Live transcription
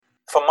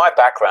from my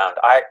background,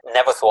 I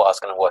never thought I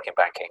was going to work in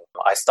banking.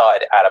 I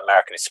started at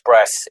American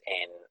Express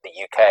in the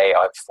UK.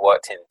 I've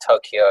worked in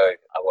Tokyo.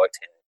 I worked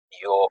in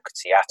New York,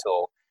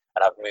 Seattle,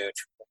 and I've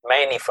moved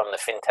mainly from the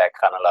fintech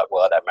kind of like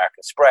world at American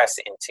Express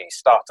into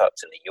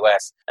startups in the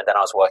US. And then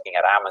I was working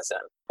at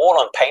Amazon, all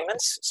on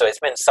payments. So it's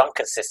been some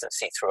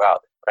consistency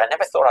throughout. But I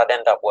never thought I'd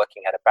end up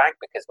working at a bank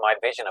because my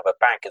vision of a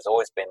bank has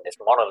always been this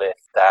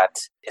monolith that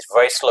is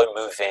very slow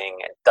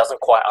moving and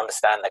doesn't quite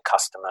understand their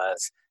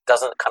customers,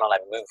 doesn't kind of like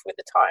move with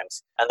the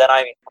times. And then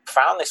I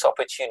found this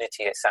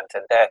opportunity at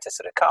Santander to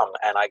sort of come.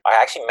 And I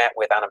actually met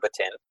with Anna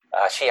Butin.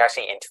 She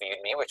actually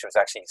interviewed me, which was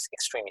actually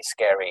extremely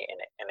scary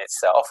in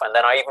itself. And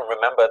then I even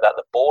remember that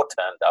the board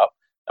turned up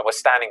and was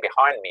standing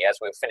behind me as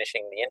we were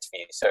finishing the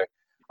interview. So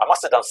I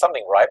must have done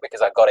something right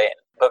because I got in.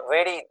 But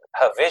really,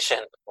 her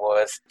vision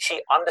was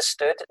she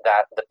understood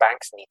that the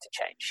banks need to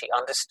change. She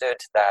understood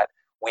that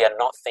we are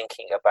not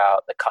thinking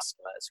about the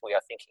customers. We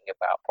are thinking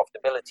about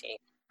profitability.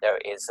 There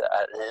is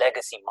a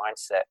legacy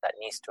mindset that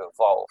needs to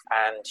evolve.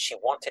 And she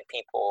wanted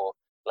people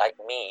like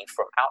me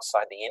from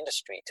outside the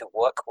industry to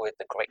work with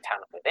the great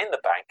talent within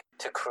the bank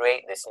to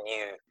create this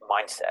new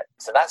mindset.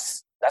 So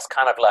that's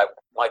kind of like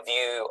my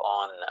view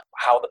on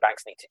how the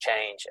banks need to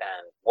change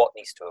and what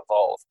needs to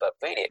evolve. But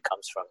really it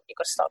comes from, you've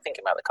got to start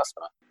thinking about the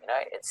customer. You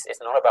know, it's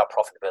not about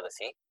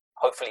profitability.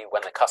 Hopefully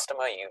when the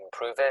customer, you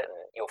improve it and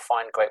you'll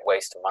find great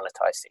ways to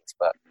monetize things.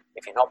 But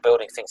if you're not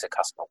building things the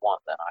customer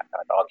want, then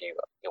I'd argue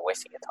you're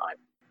wasting your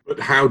time. But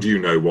how do you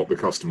know what the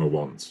customer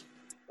wants?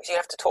 Because you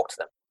have to talk to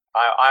them.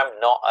 I'm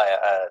not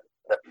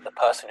the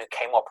person who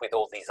came up with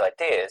all these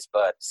ideas,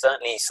 but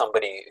certainly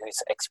somebody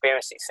who's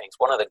experienced these things.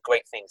 One of the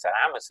great things at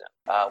Amazon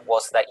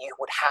was that you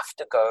would have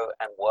to go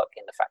and work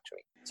in the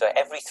factory. So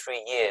every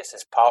 3 years,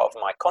 as part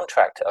of my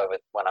contract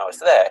when I was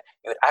there,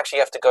 you would actually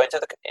have to go into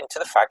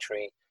the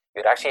factory.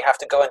 You'd actually have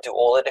to go and do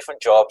all the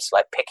different jobs,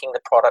 like picking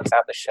the products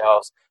out the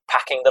shelves,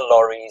 packing the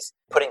lorries,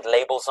 putting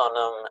labels on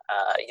them,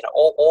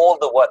 all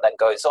the work that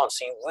goes on.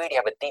 So you really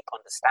have a deep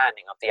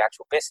understanding of the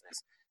actual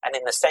business. And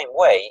in the same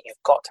way,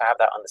 you've got to have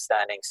that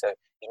understanding. So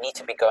you need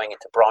to be going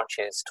into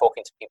branches,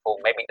 talking to people.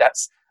 Maybe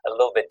that's a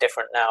little bit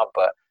different now,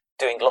 but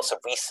doing lots of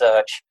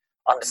research,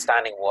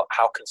 understanding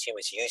how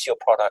consumers use your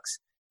products.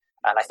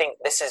 And I think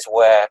this is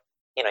where,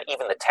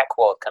 even the tech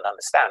world can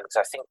understand, because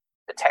I think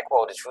the tech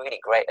world is really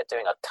great at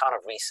doing a ton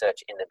of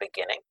research in the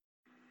beginning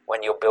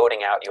when you're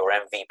building out your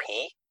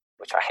MVP,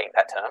 which I hate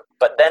that term.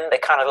 But then they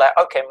kind of like,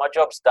 okay, my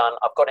job's done.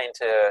 I've got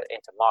into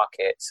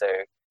market. So,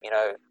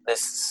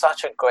 there's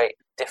such a great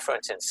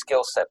difference in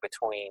skill set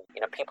between,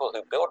 people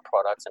who build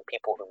products and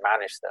people who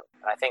manage them.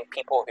 And I think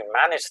people who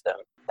manage them,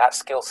 that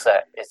skill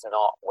set is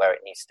not where it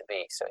needs to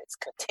be. So it's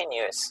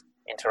continuous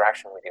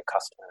interaction with your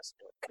customers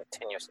and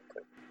continuous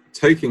improvement.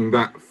 Taking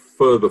that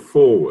further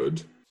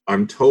forward,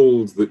 I'm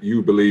told that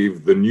you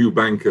believe the new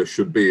banker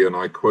should be, and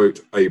I quote,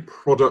 a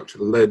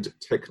product-led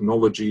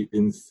technology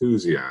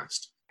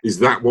enthusiast. Is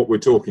that what we're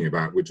talking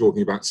about? We're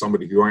talking about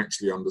somebody who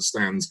actually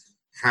understands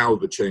how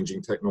the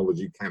changing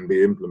technology can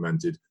be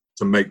implemented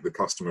to make the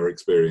customer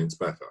experience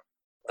better.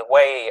 The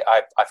way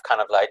I've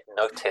kind of like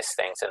noticed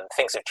things, and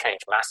things have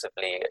changed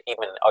massively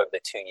even over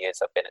the 2 years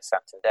I've been at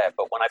Santander.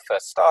 But when I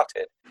first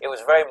started, it was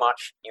very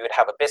much you would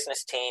have a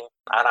business team,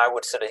 and I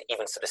would sort of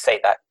say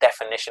that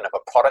definition of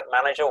a product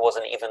manager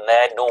wasn't even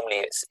there.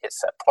 Normally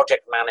it's a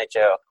project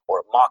manager or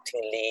a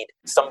marketing lead,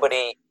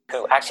 somebody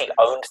who actually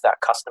owned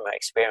that customer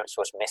experience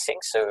was missing.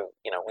 So,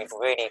 we've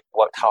really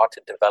worked hard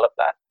to develop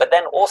that. But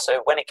then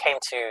also when it came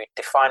to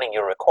defining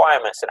your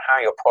requirements and how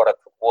your product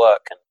would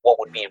work and what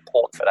would be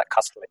important for that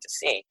customer to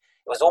see,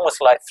 it was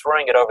almost like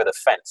throwing it over the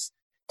fence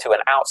to an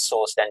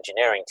outsourced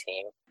engineering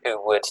team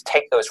who would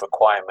take those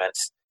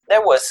requirements.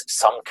 There was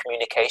some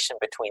communication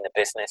between the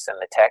business and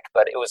the tech,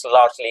 but it was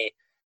largely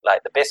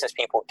like the business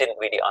people didn't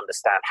really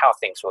understand how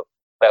things were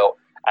built,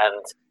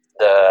 and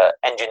the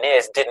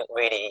engineers didn't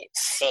really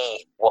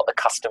see what the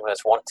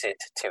customers wanted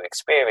to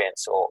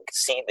experience or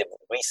see the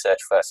research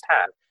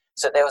firsthand.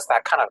 So there was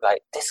that kind of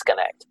like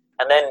disconnect.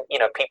 And then,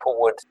 people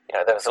would,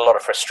 there was a lot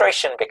of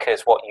frustration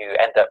because what you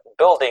end up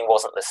building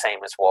wasn't the same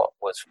as what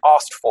was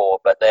asked for,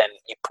 but then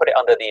you put it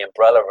under the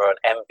umbrella of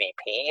an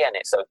MVP and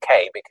it's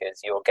okay because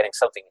you're getting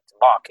something into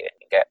market and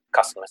you get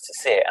customers to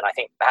see it. And I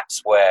think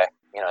that's where,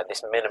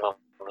 this minimum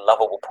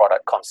lovable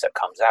product concept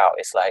comes out.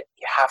 It's like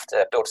you have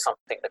to build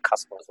something the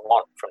customers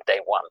want from day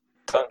one.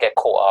 Don't get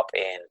caught up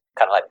in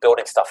kind of like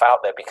building stuff out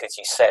there because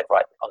you said,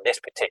 right, on this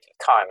particular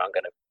time, I'm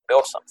going to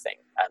build something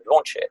and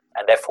launch it,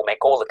 and therefore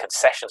make all the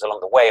concessions along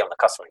the way on the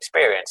customer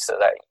experience so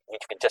that you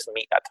can just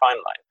meet that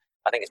timeline.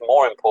 I think it's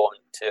more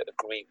important to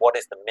agree what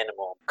is the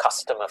minimal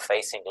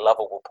customer-facing,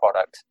 lovable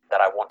product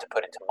that I want to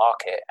put into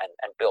market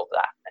and build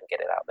that and get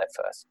it out there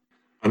first.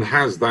 And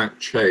has that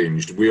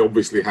changed? We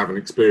obviously have an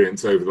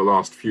experience over the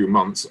last few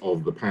months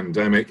of the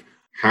pandemic.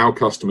 How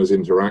customers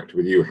interact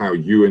with you, how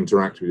you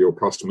interact with your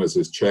customers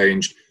has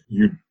changed.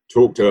 You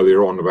talked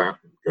earlier on about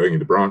going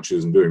into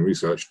branches and doing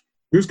research.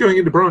 Who's going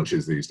into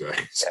branches these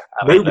days?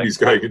 Yeah, Nobody's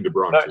going into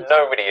branches.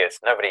 Nobody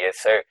is.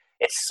 So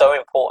it's so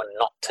important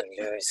not to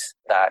lose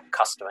that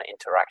customer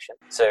interaction.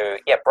 So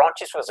yeah,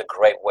 branches was a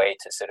great way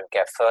to sort of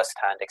get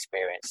first-hand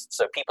experience.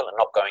 So people are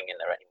not going in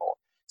there anymore.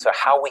 So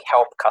how we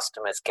help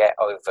customers get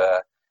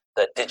over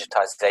the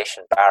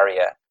digitization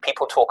barrier.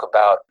 People talk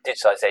about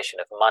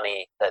digitization of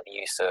money, the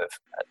use of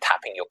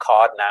tapping your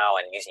card now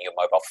and using your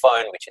mobile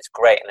phone, which is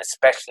great. And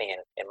especially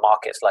in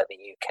markets like the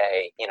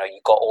UK, you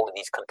got all of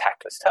these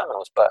contactless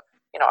terminals. But,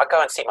 I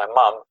go and see my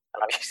mum,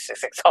 and I've used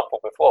this example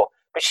before,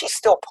 but she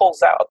still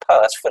pulls out a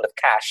purse full of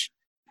cash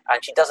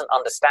and she doesn't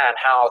understand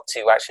how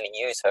to actually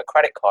use her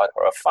credit card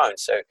or her phone.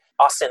 So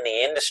us in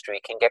the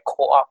industry can get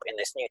caught up in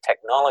this new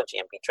technology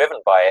and be driven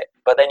by it,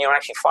 but then you're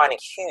actually finding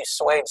huge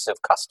swathes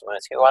of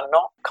customers who are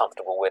not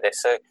comfortable with it.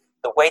 So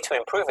the way to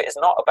improve it is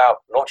not about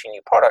launching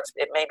new products.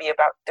 It may be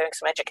about doing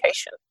some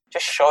education,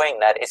 just showing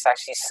that it's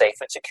actually safe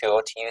and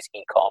secure to use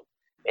e-com.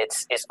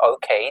 It's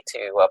okay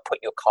to put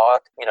your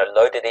card,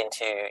 loaded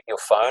into your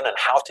phone, and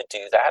how to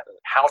do that and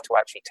how to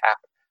actually tap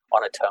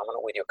on a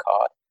terminal with your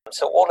card.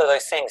 So all of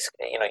those things,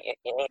 you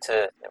need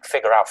to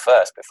figure out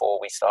first before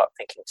we start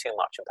thinking too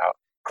much about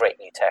great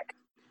new tech.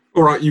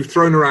 All right, you've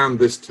thrown around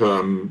this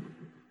term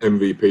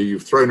MVP,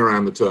 you've thrown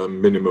around the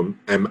term minimum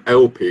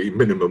MLP,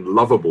 minimum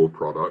lovable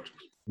product.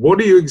 What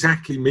do you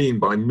exactly mean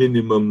by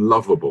minimum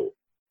lovable?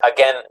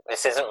 Again,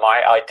 this isn't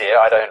my idea.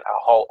 I don't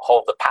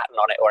hold the patent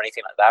on it or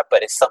anything like that,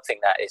 but it's something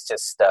that is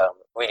just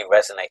really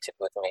resonated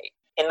with me.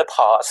 In the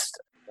past,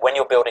 when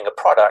you're building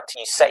a product,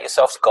 you set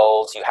yourself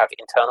goals, you have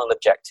internal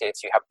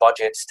objectives, you have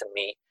budgets to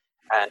meet,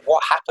 and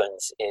what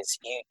happens is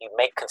you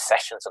make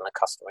concessions on the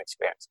customer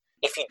experience.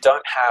 If you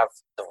don't have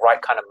the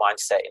right kind of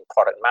mindset in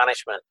product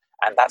management,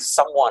 and that's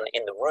someone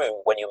in the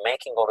room when you're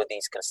making all of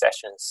these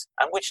concessions,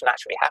 and which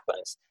naturally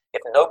happens,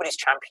 if nobody's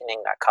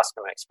championing that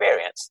customer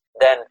experience,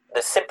 then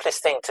the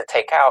simplest thing to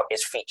take out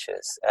is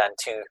features and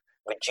to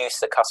reduce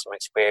the customer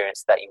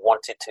experience that you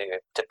wanted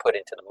to put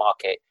into the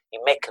market.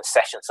 You make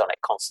concessions on it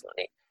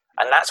constantly.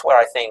 And that's where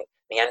I think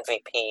the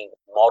MVP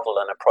model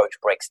and approach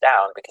breaks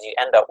down, because you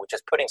end up with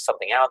just putting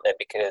something out there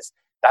because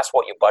that's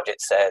what your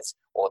budget says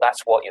or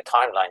that's what your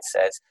timeline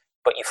says,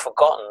 but you've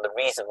forgotten the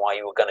reason why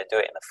you were going to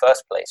do it in the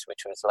first place,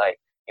 which was like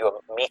you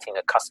were meeting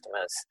a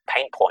customer's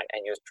pain point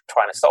and you're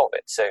trying to solve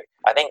it. So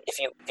I think if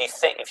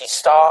you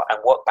start and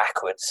work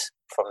backwards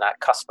from that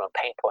customer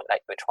pain point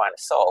that you were trying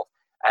to solve,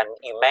 and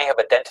you may have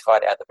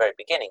identified it at the very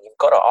beginning, you've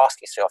got to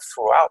ask yourself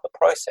throughout the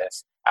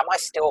process, am I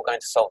still going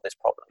to solve this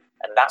problem?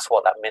 And that's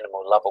what that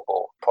minimal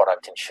lovable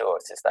product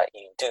ensures, is that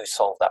you do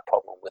solve that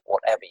problem with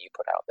whatever you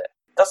put out there.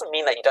 Doesn't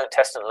mean that you don't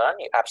test and learn,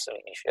 you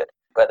absolutely should,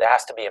 but there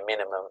has to be a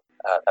minimum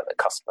that the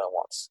customer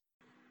wants.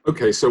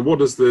 Okay, so what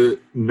does the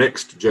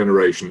next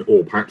generation,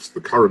 or perhaps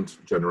the current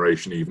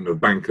generation even,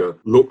 of banker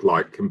look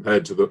like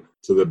compared to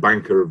the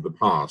banker of the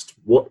past?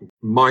 What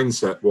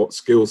mindset, what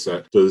skill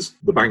set does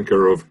the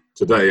banker of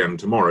today and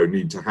tomorrow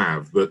need to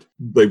have that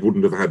they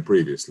wouldn't have had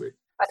previously?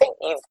 I think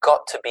you've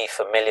got to be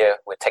familiar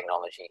with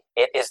technology.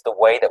 It is the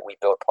way that we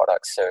build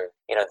products. So,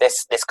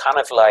 this kind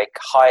of like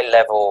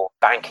high-level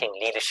banking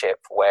leadership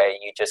where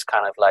you just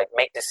kind of like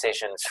make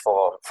decisions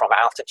from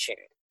altitude,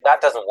 that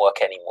doesn't work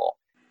anymore.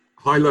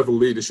 High-level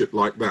leadership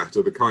like that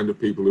are the kind of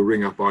people who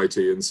ring up IT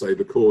and say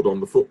the cord on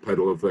the foot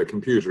pedal of their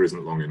computer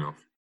isn't long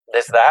enough.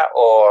 There's that,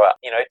 or,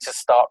 to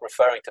start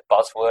referring to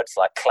buzzwords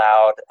like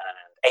cloud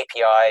and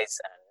APIs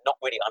and not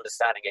really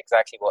understanding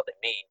exactly what they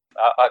mean.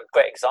 A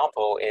great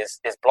example is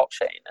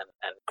blockchain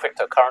and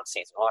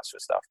cryptocurrencies and all that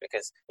sort of stuff,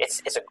 because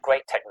it's a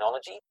great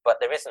technology, but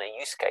there isn't a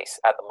use case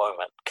at the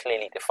moment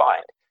clearly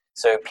defined.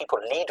 So people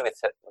lead with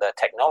the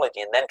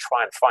technology and then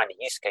try and find a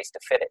use case to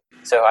fit it.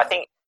 So I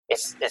think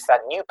it's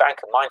that new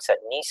banker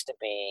mindset needs to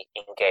be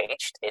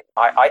engaged.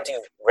 I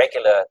do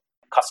regular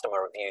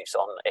customer reviews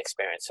on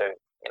experience. So,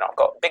 I've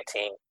got a big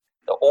team,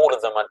 all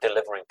of them are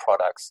delivering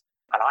products,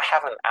 and I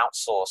haven't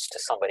outsourced to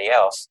somebody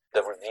else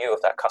the review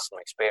of that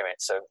customer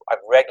experience. So I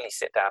regularly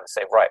sit down and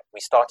say, right, we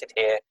started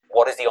here.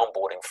 What does the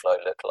onboarding flow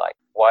look like?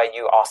 Why are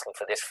you asking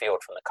for this field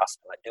from the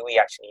customer? Do we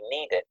actually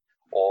need it?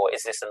 Or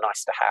is this a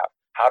nice to have?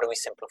 How do we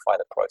simplify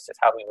the process?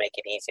 How do we make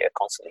it easier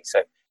constantly?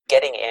 So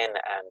getting in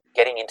and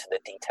getting into the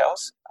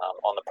details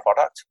on the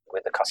product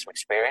with the customer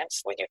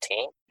experience, with your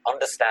team,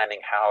 understanding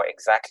how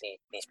exactly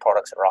these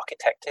products are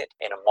architected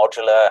in a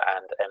modular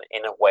and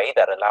in a way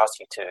that allows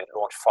you to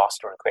launch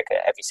faster and quicker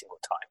every single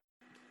time.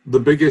 The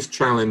biggest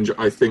challenge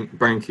I think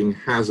banking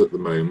has at the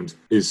moment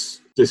is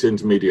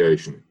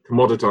disintermediation,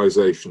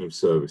 commoditization of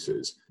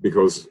services,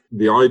 because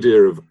the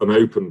idea of an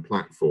open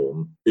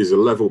platform is a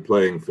level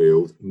playing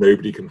field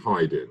nobody can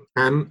hide in.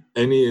 Can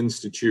any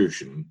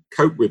institution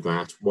cope with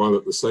that while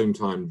at the same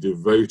time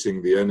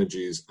devoting the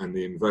energies and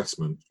the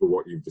investment to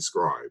what you've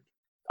described?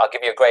 I'll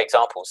give you a great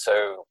example.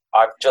 So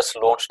I've just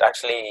launched,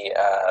 actually,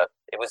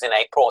 it was in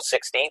April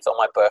 16th on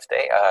my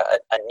birthday,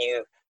 a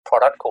new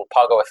product called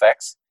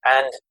PagoFX.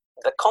 And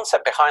the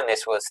concept behind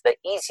this was the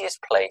easiest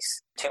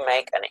place to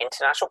make an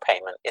international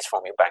payment is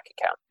from your bank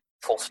account,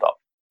 full stop.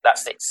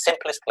 That's the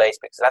simplest place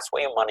because that's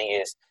where your money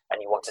is and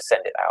you want to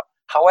send it out.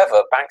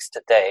 However, banks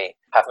today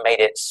have made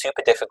it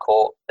super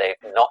difficult. They're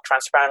not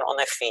transparent on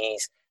their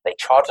fees. They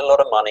charge a lot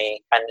of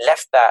money and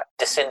left that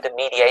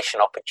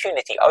disintermediation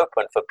opportunity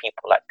open for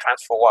people like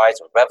TransferWise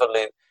and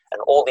Revolut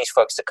and all these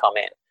folks to come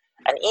in.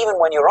 And even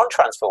when you're on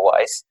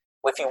TransferWise,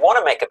 if you want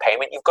to make a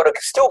payment, you've got to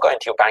still go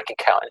into your bank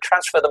account and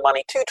transfer the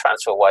money to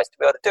TransferWise to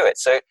be able to do it.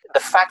 So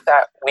the fact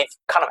that we've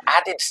kind of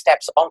added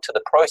steps onto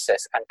the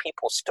process and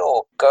people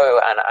still go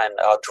and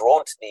are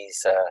drawn to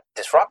these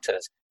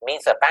disruptors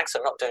means that banks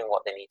are not doing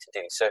what they need to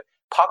do. So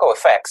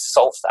PagoFX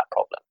solves that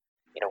problem.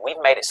 We've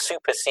made it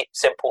super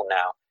simple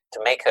now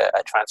to make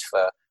a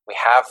transfer. We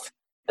have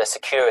the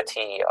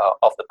security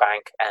of the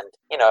bank. And,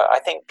 I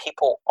think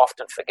people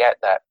often forget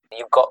that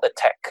you've got the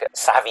tech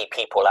savvy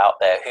people out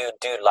there who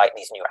do like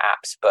these new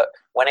apps. But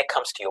when it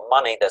comes to your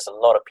money, there's a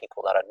lot of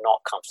people that are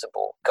not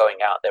comfortable going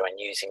out there and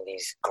using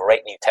these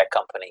great new tech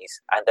companies.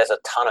 And there's a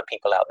ton of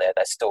people out there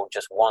that still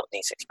just want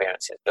these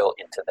experiences built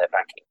into their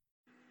banking.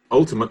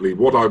 Ultimately,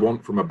 what I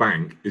want from a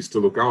bank is to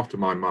look after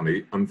my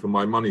money and for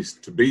my money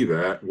to be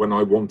there when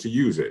I want to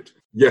use it.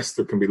 Yes,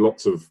 there can be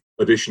lots of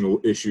additional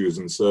issues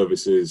and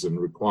services and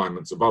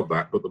requirements above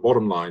that, but the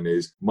bottom line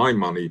is my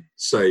money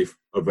safe,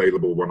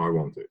 available when I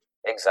want it.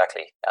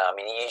 Exactly.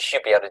 You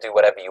should be able to do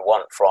whatever you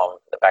want from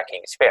the banking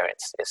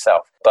experience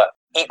itself. But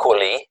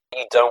equally,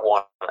 you don't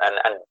want,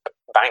 and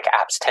bank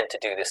apps tend to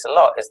do this a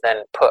lot, is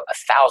then put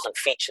 1,000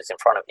 features in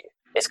front of you.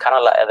 It's kind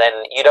of like, then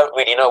you don't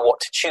really know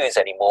what to choose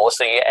anymore,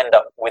 so you end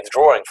up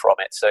withdrawing from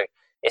it. So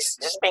it's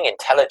just being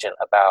intelligent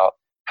about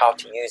how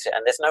to use it.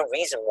 And there's no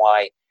reason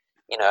why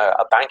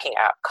a banking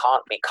app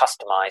can't be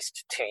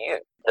customized to you.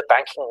 The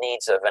banking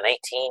needs of an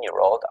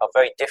 18-year-old are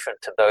very different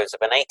to those of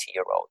an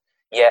 80-year-old.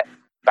 Yet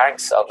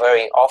banks are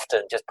very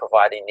often just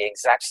providing the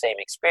exact same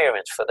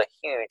experience for the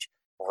huge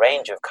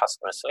range of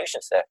customer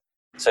solutions there.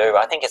 So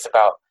I think it's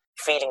about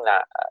feeling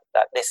that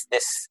this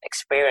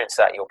experience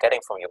that you're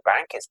getting from your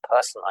bank is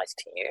personalized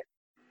to you.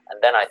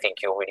 And then I think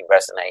you'll really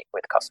resonate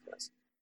with customers.